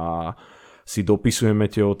prejsť a si dopisujeme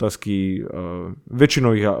tie otázky,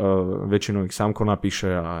 väčšinou ich Samko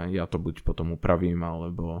napíše a ja to buď potom upravím,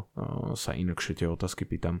 alebo sa inakšie tie otázky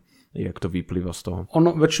pýtam, jak to vyplýva z toho.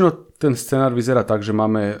 Väčšinou ten scenár vyzerá tak, že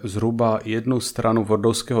máme zhruba jednu stranu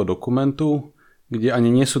wordovského dokumentu, kde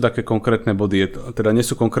ani nie sú také konkrétne body, teda nie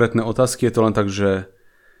sú konkrétne otázky, je to len tak, že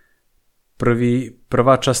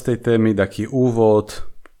prvá časť tej témy, taký úvod,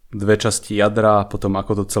 dve časti jadra, potom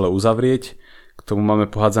ako to celé uzavrieť. K tomu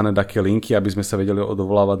máme pohádzané také linky, aby sme sa vedeli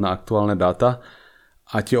odvolávať na aktuálne dáta.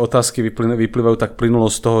 A tie otázky vyplývajú tak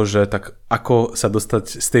plynulo z toho, že tak ako sa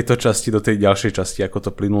dostať z tejto časti do tej ďalšej časti, ako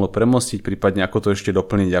to plynulo premostiť, prípadne ako to ešte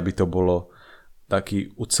doplniť, aby to bolo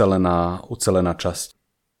taký ucelená časť.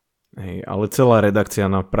 Hej, ale celá redakcia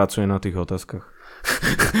pracuje na tých otázkach.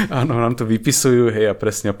 Áno, nám to vypisujú, hej, a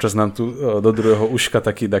presne občas nám tu do druhého uška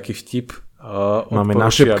taký vtip. Máme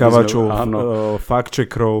našepkávačov,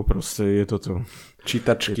 fact-checkerov, proste je to tu.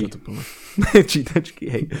 Čítačky. Čítačky,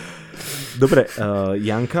 hej. Dobre,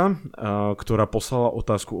 Janka, ktorá poslala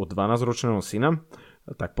otázku od 12-ročného syna,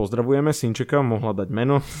 tak pozdravujeme synčeka, mohla dať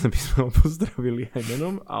meno, by sme ho pozdravili aj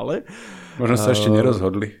menom, ale... Možno sa ešte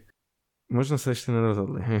nerozhodli.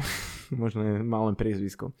 Možno má len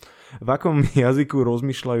priezvisko. V akom jazyku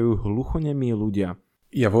rozmýšľajú hluchonemí ľudia?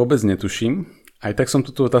 Ja vôbec netuším. Aj tak som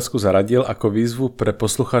túto otázku zaradil ako výzvu pre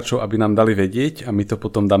poslucháčov, aby nám dali vedieť a my to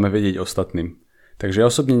potom dáme vedieť ostatným. Takže ja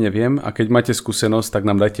osobne neviem a keď máte skúsenosť, tak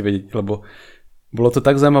nám dajte vedieť, lebo bolo to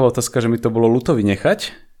tak zaujímavá otázka, že mi to bolo ľúto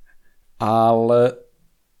vynechať, ale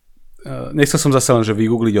nechcel som zase len, že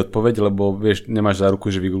vygoogliť odpoveď, lebo vieš, nemáš záruku,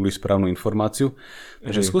 že vygoogliš správnu informáciu.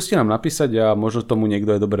 Takže skúste nám napísať a možno tomu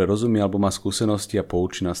niekto aj dobre rozumie alebo má skúsenosti a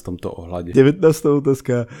poučí nás v tomto ohľade. 19.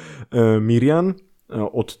 otázka. Miriam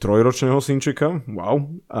od 3-ročného synčeka.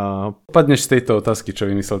 Wow. Popadneš z tejto otázky, čo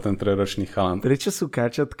vymyslel ten 3-ročný chalan. Prečo sú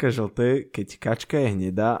káčatka žlté, keď kačka je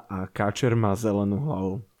hnedá a káčer má zelenú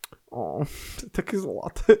hlavu? To je také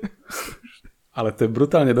zlaté. Ale to je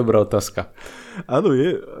brutálne dobrá otázka. Áno,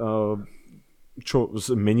 je. Čo,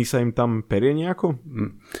 mení sa im tam perie nejako?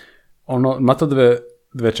 Má to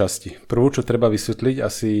dve časti. Prvú, čo treba vysvetliť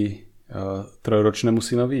asi 3-ročnému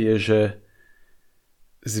synovi, je, že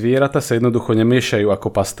zvieratá sa jednoducho nemiešajú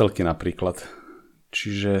ako pastelky napríklad.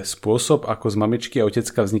 Čiže spôsob, ako z mamičky a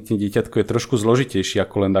otecka vznikne dieťatko, je trošku zložitejší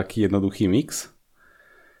ako len taký jednoduchý mix.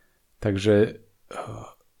 Takže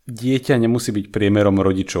dieťa nemusí byť priemerom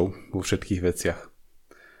rodičov vo všetkých veciach.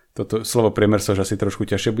 Toto slovo priemer sa už asi trošku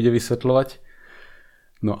ťažšie bude vysvetľovať.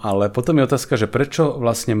 No ale potom je otázka, že prečo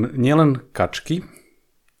vlastne nielen kačky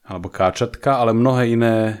alebo káčatka, ale mnohé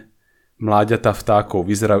iné mláďatá vtákov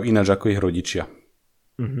vyzerajú ináč ako ich rodičia.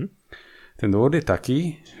 Mm-hmm. Ten dôvod je taký,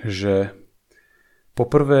 že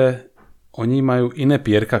poprvé oni majú iné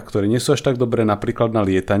pierka, ktoré nie sú až tak dobré napríklad na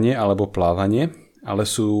lietanie alebo plávanie, ale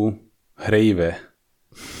sú hrejivé.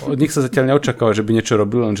 Od nich sa zatiaľ neočakáva, že by niečo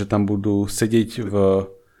robili, len že tam budú sedieť v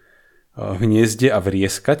hniezde a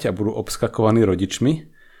vrieskať a budú obskakovaní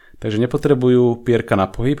rodičmi. Takže nepotrebujú pierka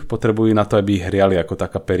na pohyb, potrebujú na to, aby ich hriali ako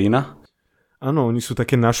taká perina. Áno, oni sú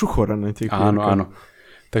také našuchorené. Áno.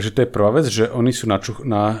 Takže to je prvá vec, že oni sú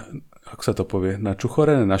ako sa to povie,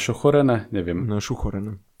 načuchorené, našochorené, neviem.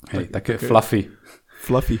 Našuchorené. Hej, také fluffy.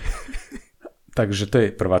 Fluffy. Takže to je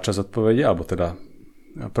prvá časť odpovede, alebo teda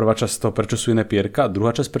prvá časť toho, prečo sú iné pierka. A druhá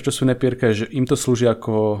časť, prečo sú iné pierka, je, že im to slúži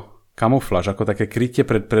ako kamufláž, ako také krytie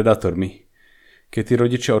pred predátormi. Keď tí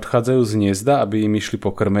rodičia odchádzajú z hniezda, aby im išli po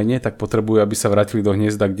krmenie, tak potrebujú, aby sa vrátili do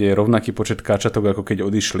hniezda, kde je rovnaký počet káčatok, ako keď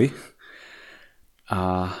odišli.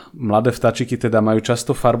 A mladé vtáčiky teda majú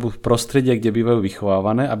často farbu prostredia, kde bývajú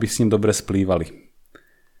vychovávané, aby s ním dobre splývali.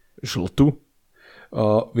 Žltú?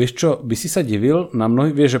 Vieš čo, by si sa divil na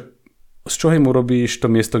mnohých, vieš, že z čoho im urobíš to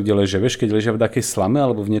miesto, kde ležia? Vieš, keď ležia v takej slame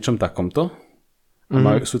alebo v niečom takomto?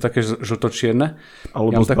 Sú také žltočierne.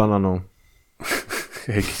 Alebo s banánou.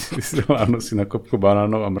 Hej, áno, si na kopku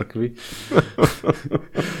banánov a mrkvy.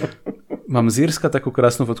 Mám z Írska takú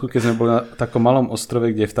krásnu fotku, keď sme boli na takom malom ostrove,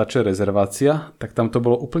 kde je vtáčia rezervácia, tak tam to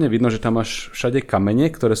bolo úplne vidno, že tam máš všade kamene,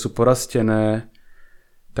 ktoré sú porastené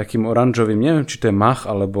takým oranžovým, neviem, či to je mach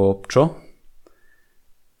alebo čo.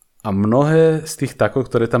 A mnohé z tých takov,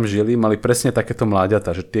 ktoré tam žili, mali presne takéto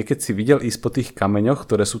mláďata, že tie, keď si videl ísť po tých kameňoch,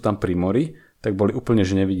 ktoré sú tam pri mori, tak boli úplne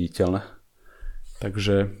že neviditeľné.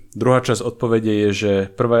 Takže druhá časť odpovede je, že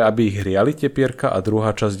prvá je, aby ich hriali tie pierka a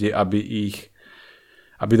druhá časť je,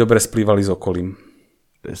 aby dobre splývali s okolím.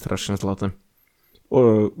 To je strašne zlaté.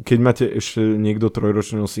 Keď máte ešte niekto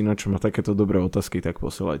trojročného syna, čo má takéto dobré otázky, tak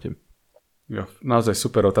posielajte. Jo, naozaj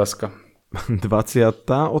super otázka. 20.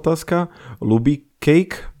 otázka. Luby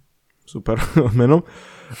Cake. Super meno.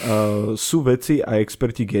 Sú veci a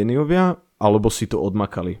experti géniovia, alebo si to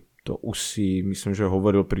odmakali? To už si, myslím, že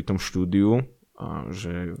hovoril pri tom štúdiu,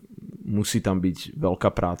 že musí tam byť veľká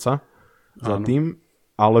práca za tým,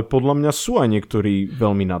 ale podľa mňa sú aj niektorí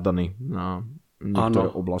veľmi nadaní na niektoré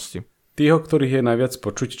oblasti. Tí, o ktorých je najviac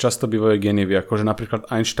počuť, často bývajú géniovi, akože napríklad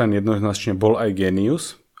Einstein jednoznačne bol aj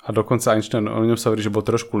génius a dokonca Einstein, o ňom sa hovorí, že bol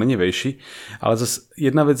trošku lenivejší, ale zase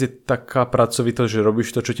jedna vec je taká pracovitosť, že robíš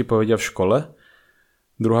to, čo ti povedia v škole.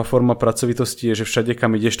 Druhá forma pracovitosti je, že všade,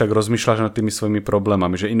 kam ideš, tak rozmýšľaš nad tými svojimi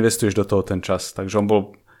problémami, že investuješ do toho ten čas. Takže on bol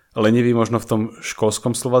lenivý možno v tom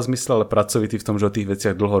školskom slova zmysle, ale pracovitý v tom, že o tých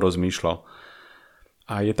veciach dlho rozmýšľal.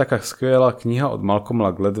 A je taká skvelá kniha od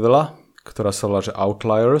Malcolma Gladwella, ktorá sa volá, že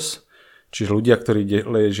Outliers, čiže ľudia, ktorí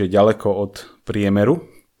ležia ďaleko od priemeru,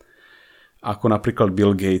 ako napríklad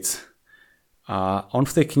Bill Gates. A on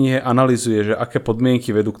v tej knihe analyzuje, že aké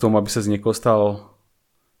podmienky vedú k tomu, aby sa z niekoho stal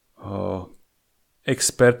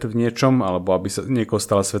expert v niečom, alebo aby sa z niekoho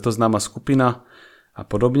stala svetoznáma skupina a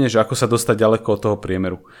podobne, že ako sa dostať ďaleko od toho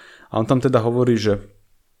priemeru. A on tam teda hovorí, že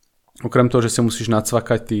okrem toho, že si musíš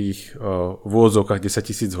nacvakať tých v úvodzovkách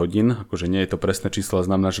 10 000 hodín, akože nie je to presné číslo, ale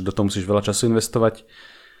znamená, že do toho musíš veľa času investovať.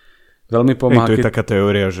 Veľmi pomáha. To je taká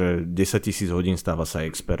teória, že 10 000 hodín stáva sa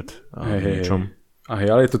expert v niečom.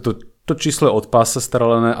 Ale to číslo je od pása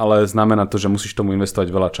strelené, ale znamená to, že musíš tomu investovať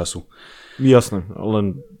veľa času. Jasné,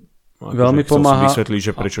 len veľmi pomáha. Vysvetlí,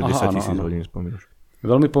 že prečo 10 000 hodín spomínaš.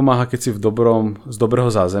 Veľmi pomáha, keď si z dobrého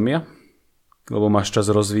zázemia, lebo máš čas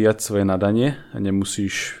rozvíjať svoje nadanie a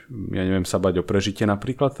nemusíš, sa bať o prežitie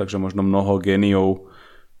napríklad, takže možno mnoho géniov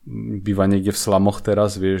býva niekde v slamoch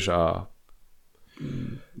teraz, vieš, a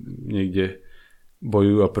niekde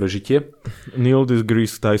bojujú o prežitie. Neil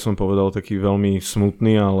deGrasse Tyson povedal taký veľmi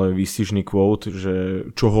smutný, ale výstižný quote, že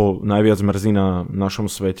čo ho najviac mrzí na našom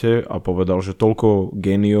svete, a povedal, že toľko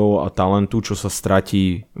géniov a talentu, čo sa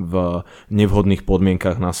stratí v nevhodných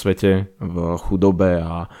podmienkach na svete, v chudobe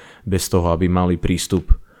a bez toho, aby mali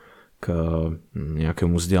prístup k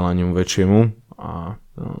nejakému vzdelaniu väčšiemu, a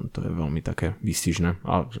to je veľmi také výstižné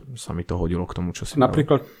a sa mi to hodilo k tomu, čo si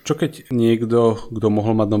napríklad, čo keď niekto, kto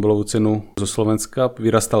mohol mať Nobelovú cenu zo Slovenska,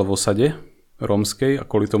 vyrastal v osade rómskej a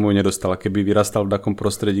kvôli tomu ju nedostal. Keby vyrastal v takom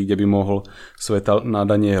prostredí, kde by mohol svoje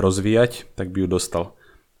nadanie rozvíjať, tak by ju dostal.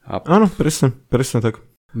 Áno, presne tak.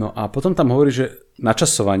 No a potom tam hovorí, že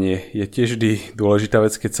načasovanie je tiež vždy dôležitá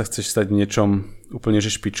vec, keď sa chceš stať v niečom úplne že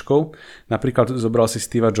špičkou. Napríklad zobral si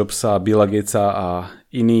Steva Jobsa, Billa Gatesa a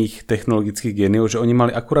iných technologických géniov, že oni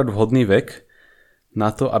mali akurát vhodný vek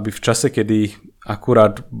na to, aby v čase, kedy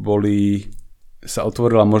akurát sa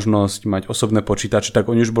otvorila možnosť mať osobné počítače, tak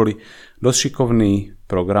oni už boli dosť šikovní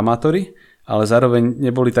programátori, ale zároveň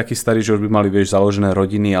neboli takí starí, že už by mali, založené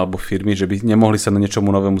rodiny alebo firmy, že by nemohli sa na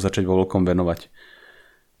niečomu novému začať vo veľkom venovať.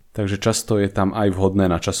 Takže často je tam aj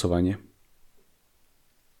vhodné načasovanie.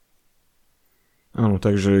 Áno,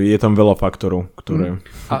 takže je tam veľa faktorov, ktoré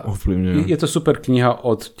ovplyvňujú. Je to super kniha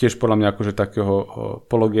od tiež podľa mňa akože takého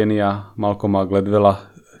pologénia Malcolma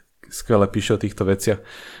Gladwella. Skvelé píše o týchto veciach.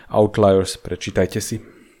 Outliers, prečítajte si.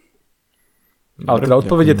 Ale teda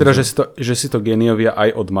odpovede teda, že si to géniovia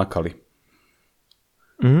aj odmakali.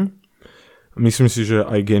 Myslím si, že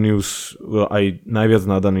aj genius, aj najviac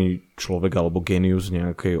nadaný človek alebo genius v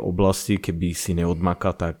nejakej oblasti, keby si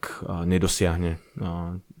neodmaka, tak nedosiahne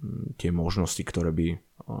tie možnosti, ktoré by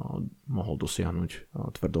mohol dosiahnuť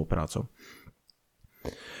tvrdou prácou.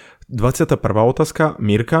 21. otázka.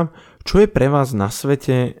 Mirka, čo je pre vás na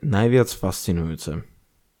svete najviac fascinujúce?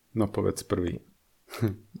 No povedz prvý.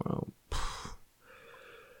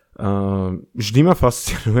 Vždy ma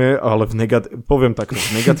fascinuje, ale poviem takto,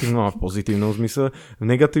 v negatívnom a v pozitívnom zmysle. V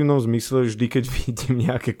negatívnom zmysle vždy, keď vidím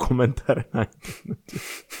nejaké komentáre na internete.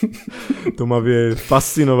 To ma vie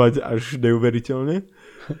fascinovať až neuveriteľne.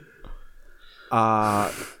 A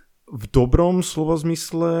v dobrom slova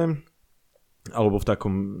zmysle, alebo v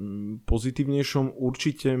takom pozitívnejšom,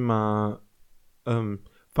 určite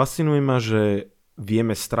fascinuje ma, že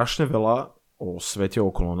vieme strašne veľa o svete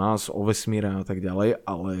okolo nás, o vesmíre a tak ďalej,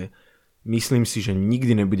 ale myslím si, že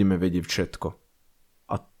nikdy nebudeme vedieť všetko.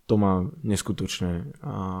 A to ma neskutočne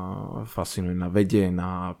fascinuje na vede,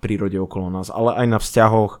 na prírode okolo nás, ale aj na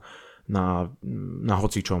vzťahoch, na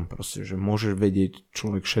hocičom proste, že môže vedieť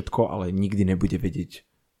človek všetko, ale nikdy nebude vedieť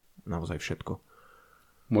naozaj všetko.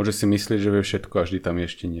 Môže si myslieť, že vie všetko a vždy tam je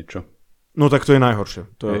ešte niečo. No tak to je najhoršie.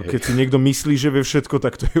 Keď si niekto myslí, že vie všetko,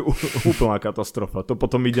 tak to je úplná katastrofa. To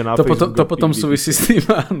potom ide na Facebook. To potom súvisí s tým,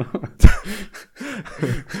 áno.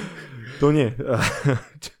 To nie.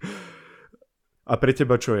 A pre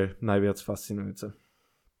teba čo je najviac fascinujúce?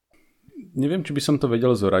 Neviem, či by som to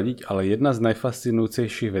vedel zoradiť, ale jedna z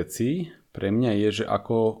najfascinujúcejších vecí pre mňa je, že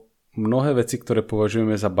ako mnohé veci, ktoré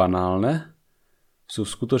považujeme za banálne, sú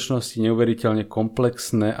v skutočnosti neuveriteľne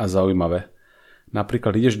komplexné a zaujímavé.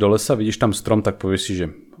 Napríklad ideš do lesa, vidíš tam strom, tak povieš si,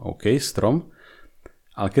 že OK, strom.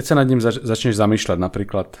 Ale keď sa nad ním začneš zamýšľať,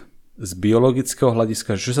 napríklad z biologického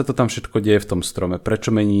hľadiska, že sa to tam všetko deje v tom strome,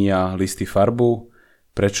 prečo mení listy farbu,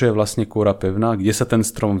 prečo je vlastne kôra pevná, kde sa ten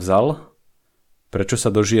strom vzal, prečo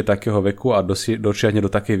sa dožije takého veku a dočiahne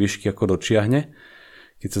do takej výšky, ako dočiahne.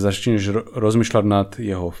 Keď sa začneš rozmýšľať nad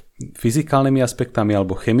jeho fyzikálnymi aspektami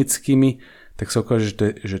alebo chemickými, tak sa ukáže,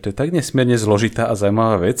 že to je tak nesmierne zložitá a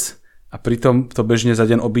zaujímavá vec, a pritom to bežne za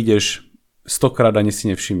deň obídeš 100-krát ani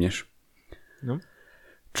si nevšimneš. No.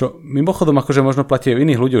 Čo mimochodom akože možno platí aj v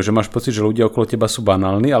iných ľuďoch, že máš pocit, že ľudia okolo teba sú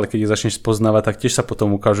banálni, ale keď ich začneš spoznávať, tak tiež sa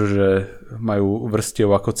potom ukážu, že majú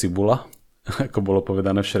vrstiev ako cibula, ako bolo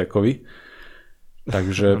povedané v Šrekovi.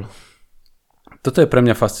 Takže toto je pre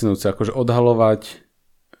mňa fascinujúce, akože odhalovať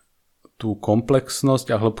tú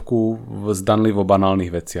komplexnosť a hĺbku v zdanlivo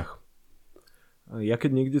banálnych veciach. Ja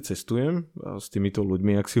keď niekde cestujem s týmito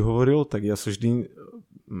ľuďmi, jak si hovoril, tak ja sa vždy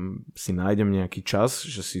si nájdem nejaký čas,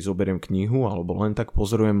 že si zoberiem knihu alebo len tak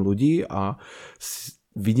pozorujem ľudí a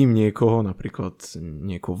vidím niekoho, napríklad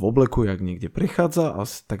niekoho v obleku, jak niekde prechádza a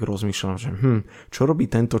tak rozmýšľam, že čo robí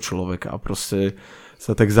tento človek, a proste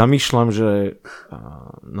sa tak zamýšľam, že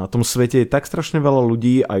na tom svete je tak strašne veľa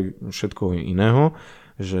ľudí, aj všetkoho iného,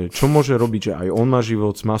 že čo môže robiť, že aj on má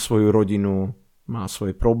život, má svoju rodinu, má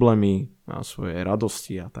svoje problémy, má svoje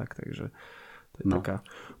radosti a tak, takže to je taká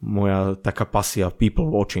moja pasia,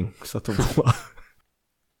 people watching sa to volá.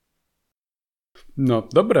 No,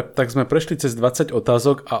 dobre, tak sme prešli cez 20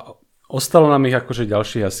 otázok a ostalo nám ich akože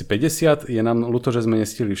ďalších asi 50. Je nám ľúto, že sme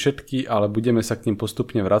nestihli všetky, ale budeme sa k ním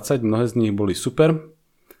postupne vracať. Mnohé z nich boli super.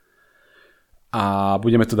 A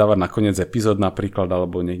budeme tu dávať nakoniec epizód napríklad,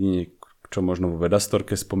 alebo niekde čo možno vo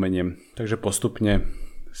Vedastorke spomeniem. Takže postupne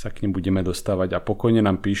sa k nim budeme dostávať a pokojne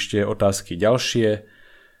nám píšte otázky ďalšie,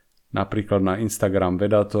 napríklad na Instagram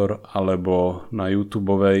Vedator alebo na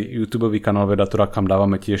YouTubeový kanál Vedatora, kam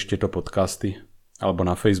dávame tiež tieto podcasty, alebo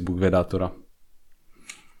na Facebook Vedatora.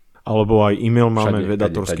 Alebo aj e-mail máme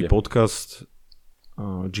vedatorský podcast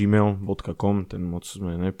gmail.com, ten moc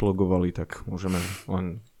sme neplogovali, tak môžeme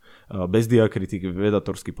len bez diakritiky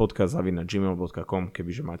vedatorský podcast @gmail.com,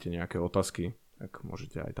 kebyže máte nejaké otázky, tak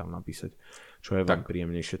môžete aj tam napísať, čo je vám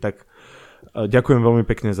príjemnejšie. Tak ďakujem veľmi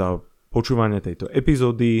pekne za počúvanie tejto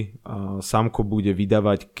epizódy. Sámko bude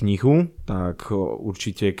vydávať knihu, tak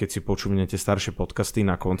určite, keď si počúvnete staršie podcasty,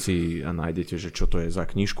 na konci nájdete, že čo to je za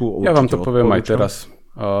knižku. Ja vám to poviem aj teraz.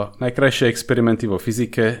 Najkrajšie experimenty vo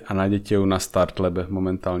fyzike a nájdete ju na Startlabe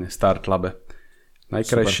momentálne. Startlabe.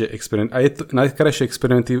 Najkrajšie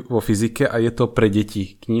experimenty vo fyzike a je to pre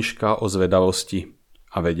deti. Knižka o zvedavosti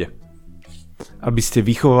a vede. Aby ste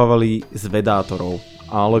vychovávali zvedátorov,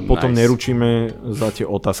 ale potom neručíme za tie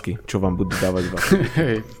otázky, čo vám budú dávať vás.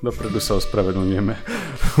 Dopredu sa ospravedlňujeme.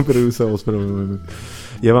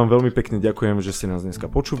 Ja vám veľmi pekne ďakujem, že ste nás dneska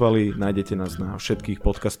počúvali. Nájdete nás na všetkých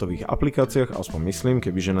podcastových aplikáciách, aspoň myslím,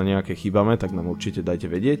 kebyže na nejaké chýbame, tak nám určite dajte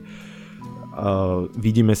vedieť.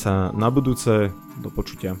 Vidíme sa na budúce. Do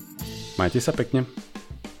počutia. Majte sa pekne.